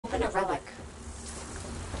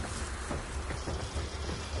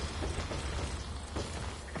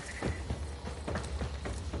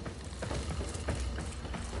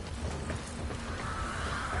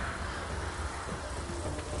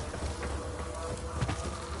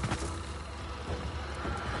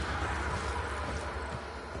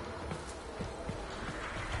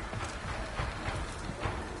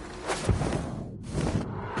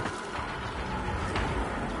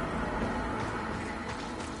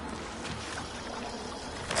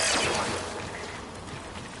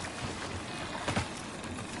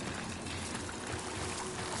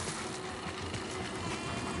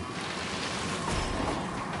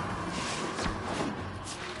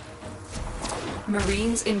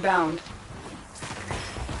Marines inbound.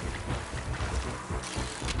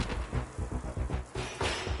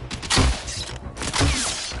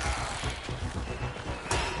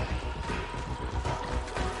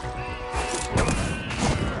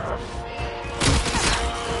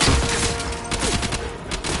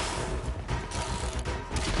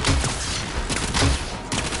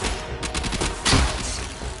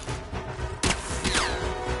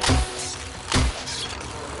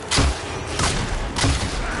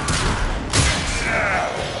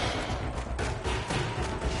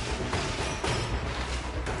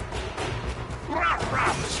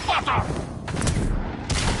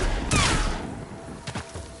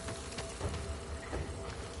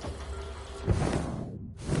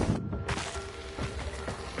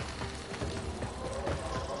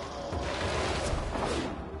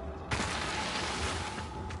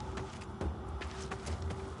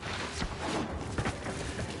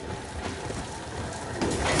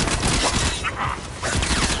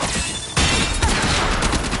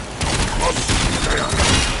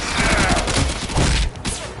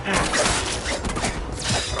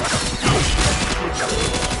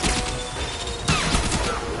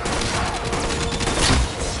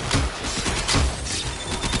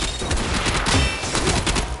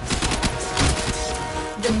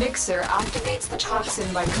 The mixer activates the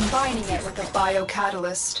toxin by combining it with a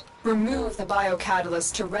biocatalyst. Remove the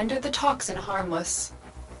biocatalyst to render the toxin harmless.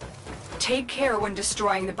 Take care when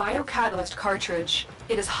destroying the biocatalyst cartridge.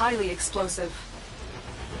 It is highly explosive.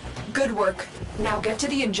 Good work. Now get to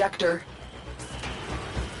the injector.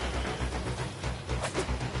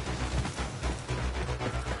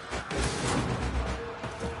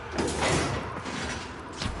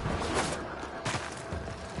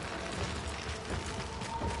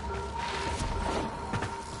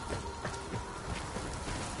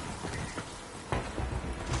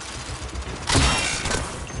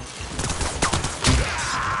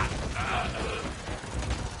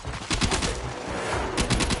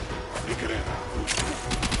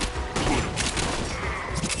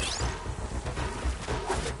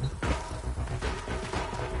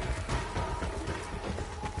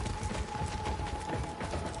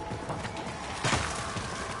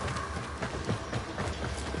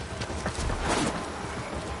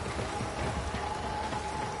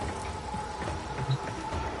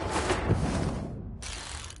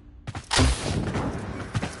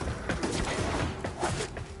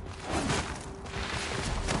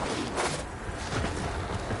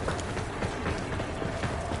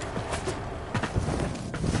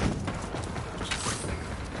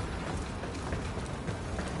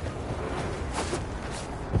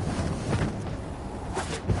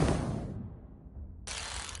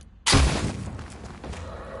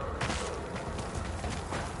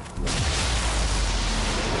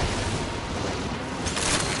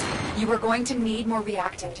 You are going to need more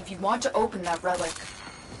reactant if you want to open that relic.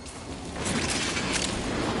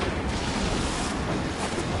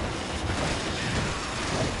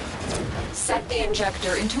 Set the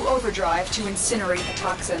injector into overdrive to incinerate the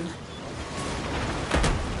toxin.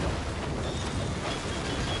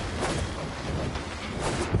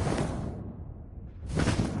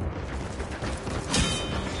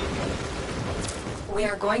 We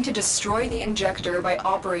are going to destroy the injector by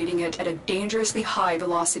operating it at a dangerously high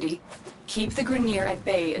velocity. Keep the Grineer at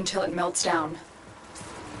bay until it melts down.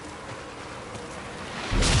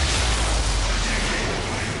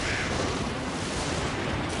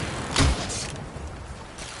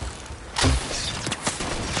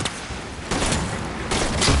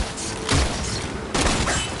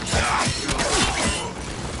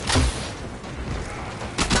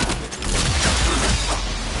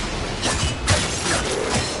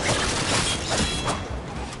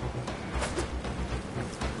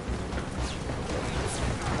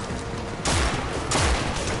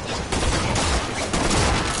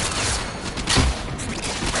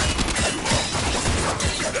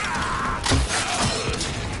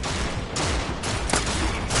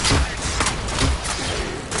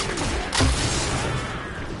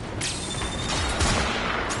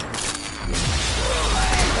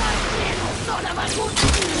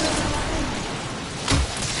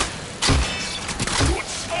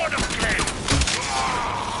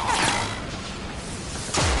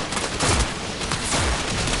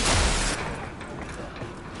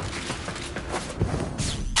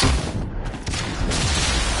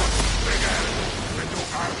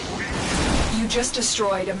 You just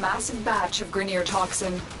destroyed a massive batch of Grineer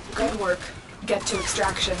toxin. Good work. Get to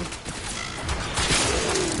extraction.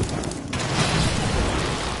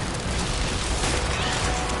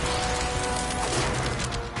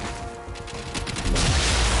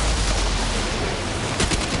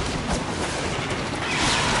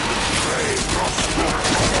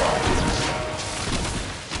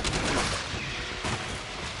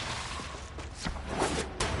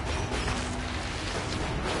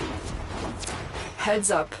 Heads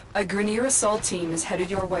up, a Grineer assault team is headed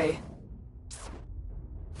your way.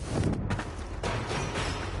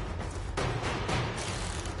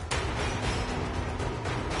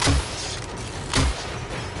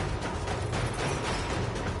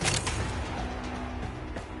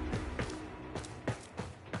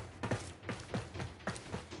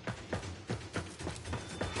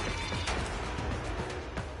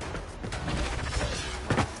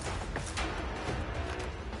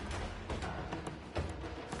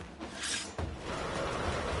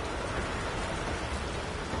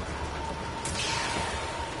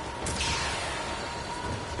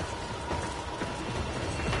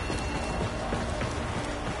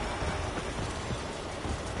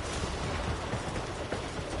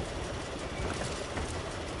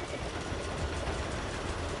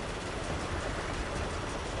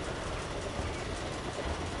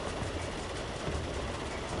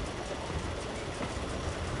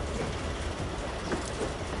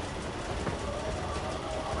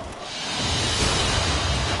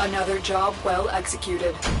 Another job well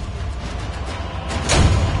executed.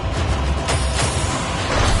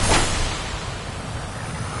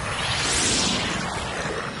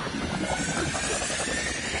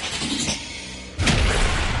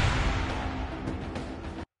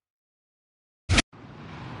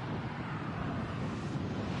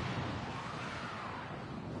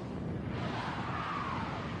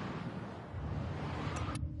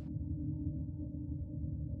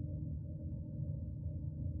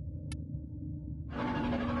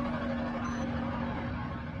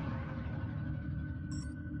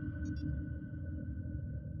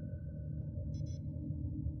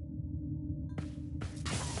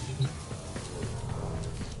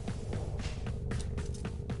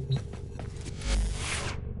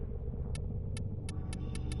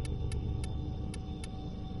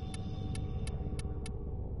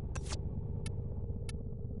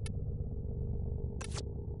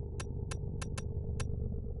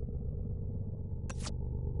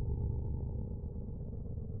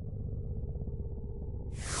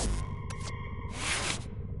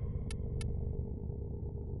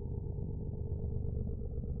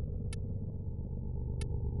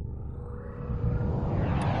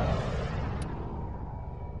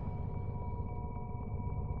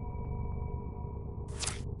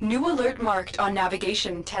 New alert marked on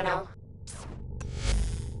navigation, Tenno.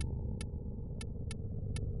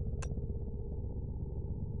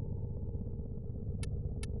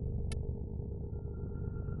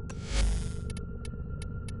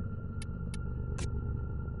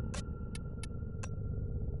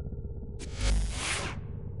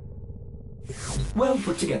 Well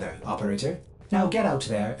put together, operator. Now get out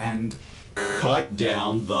there and... Cut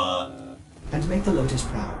down the... and make the Lotus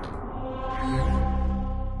proud.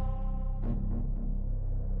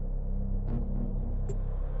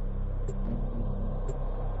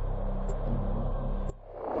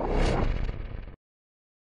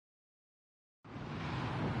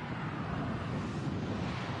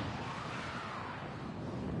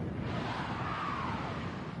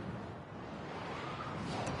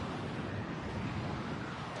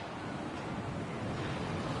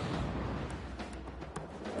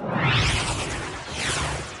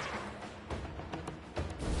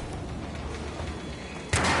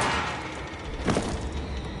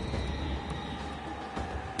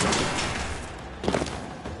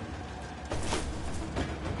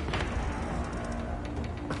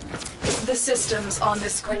 The systems on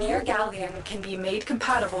this Grineer galleon can be made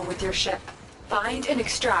compatible with your ship. Find and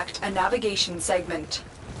extract a navigation segment.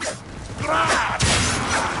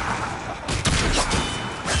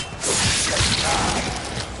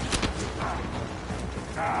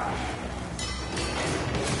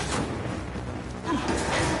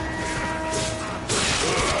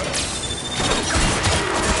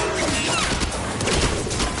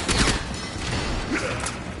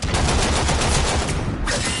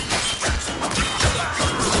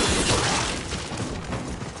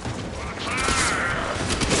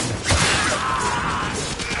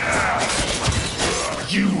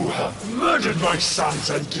 You have murdered my sons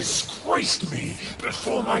and disgraced me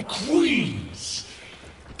before my queens.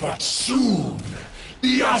 But soon,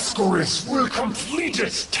 the Ascaris will complete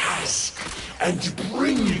its task and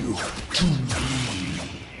bring you to me.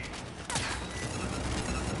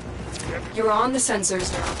 You're on the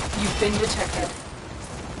sensors now. You've been detected.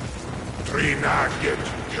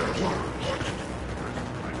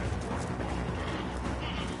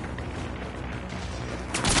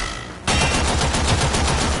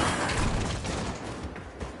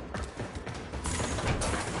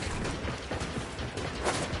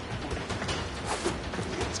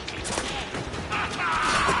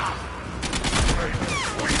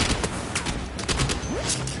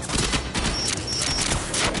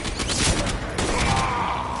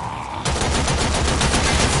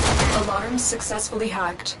 successfully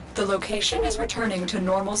hacked. The location is returning to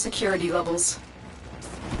normal security levels.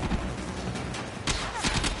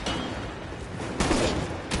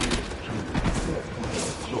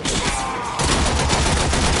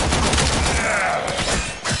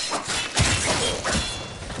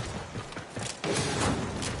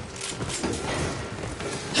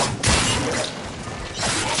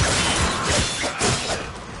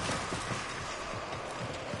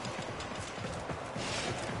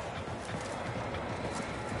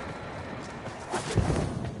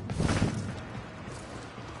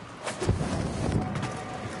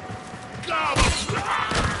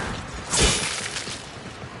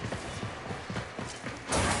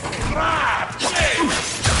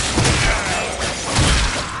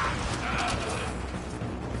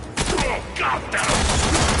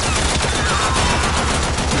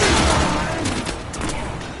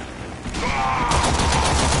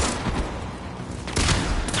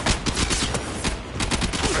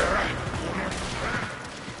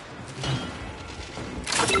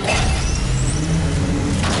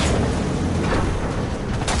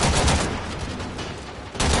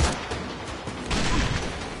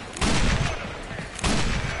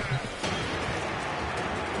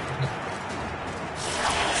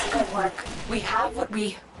 We have what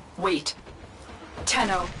we... Wait.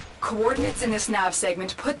 Tenno, coordinates in this nav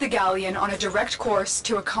segment put the galleon on a direct course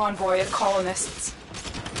to a convoy of colonists.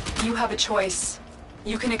 You have a choice.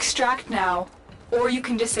 You can extract now, or you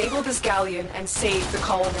can disable this galleon and save the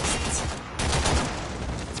colonists.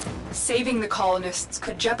 Saving the colonists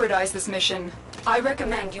could jeopardize this mission. I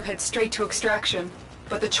recommend you head straight to extraction,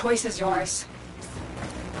 but the choice is yours.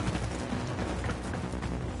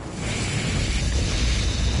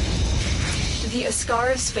 The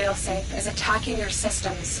Ascaris failsafe is attacking your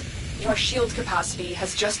systems. Your shield capacity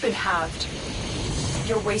has just been halved.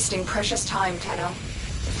 You're wasting precious time, Tenno.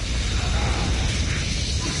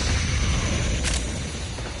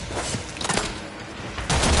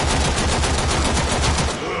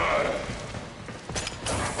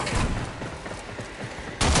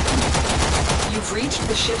 You've reached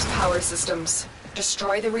the ship's power systems.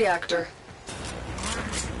 Destroy the reactor.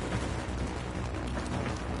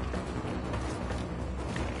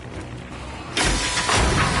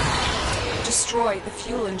 Destroy the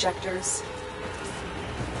fuel injectors.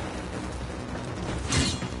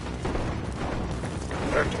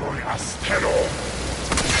 Retroy Astero!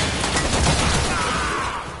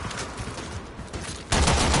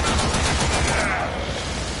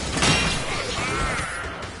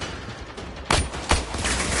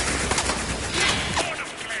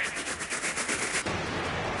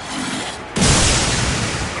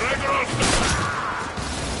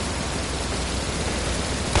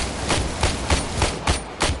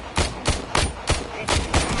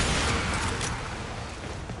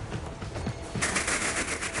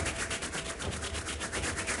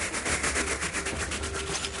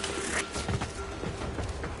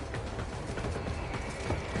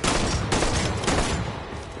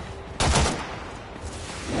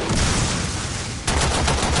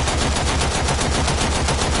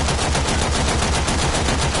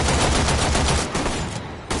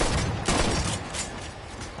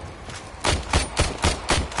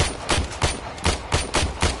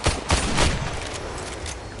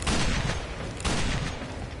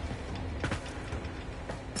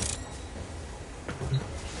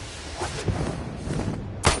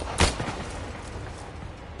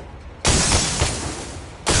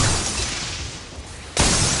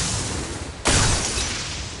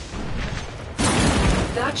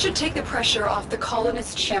 That should take the pressure off the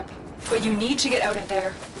colonist ship, but you need to get out of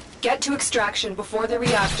there. Get to extraction before the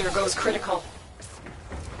reactor goes critical.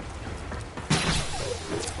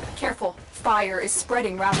 Careful, fire is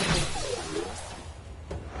spreading rapidly.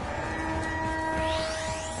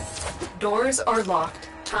 Doors are locked.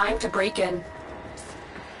 Time to break in.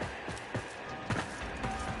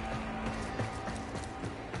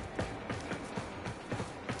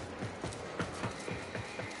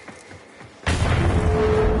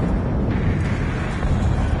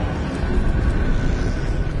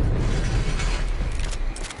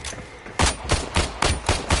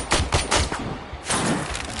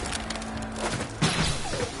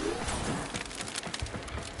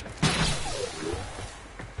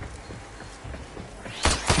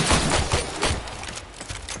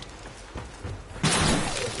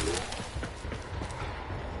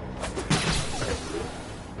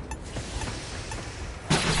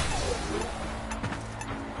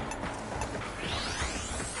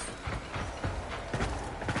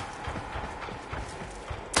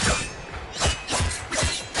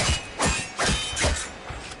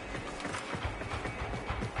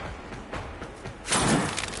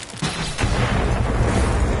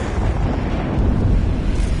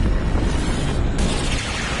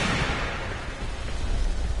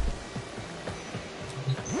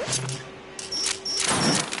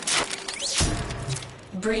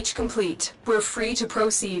 Breach complete. We're free to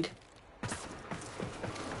proceed.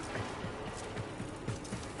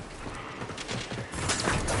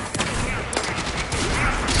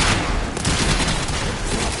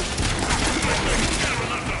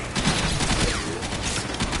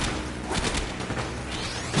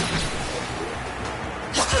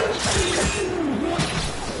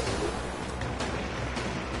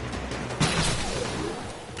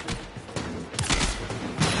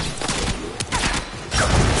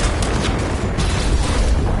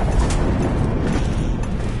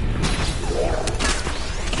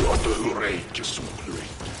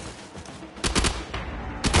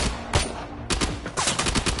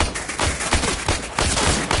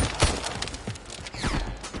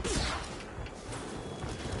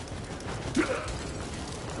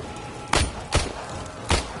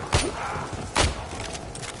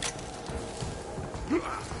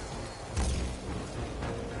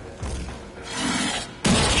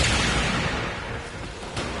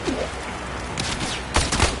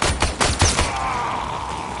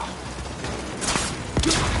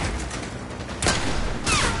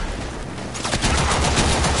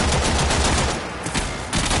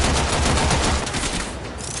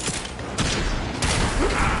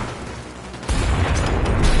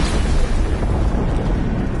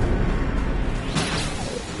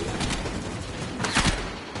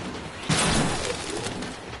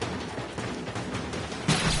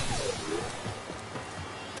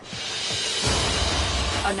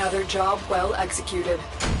 Another job well executed.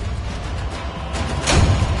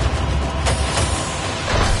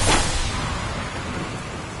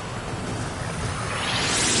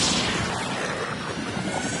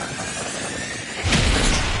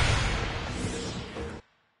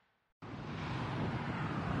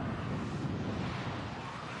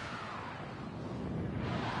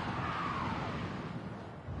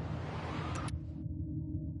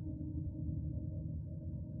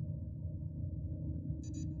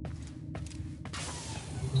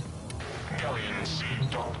 Alien seed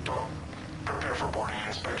doctor. Prepare for boarding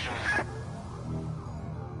inspection.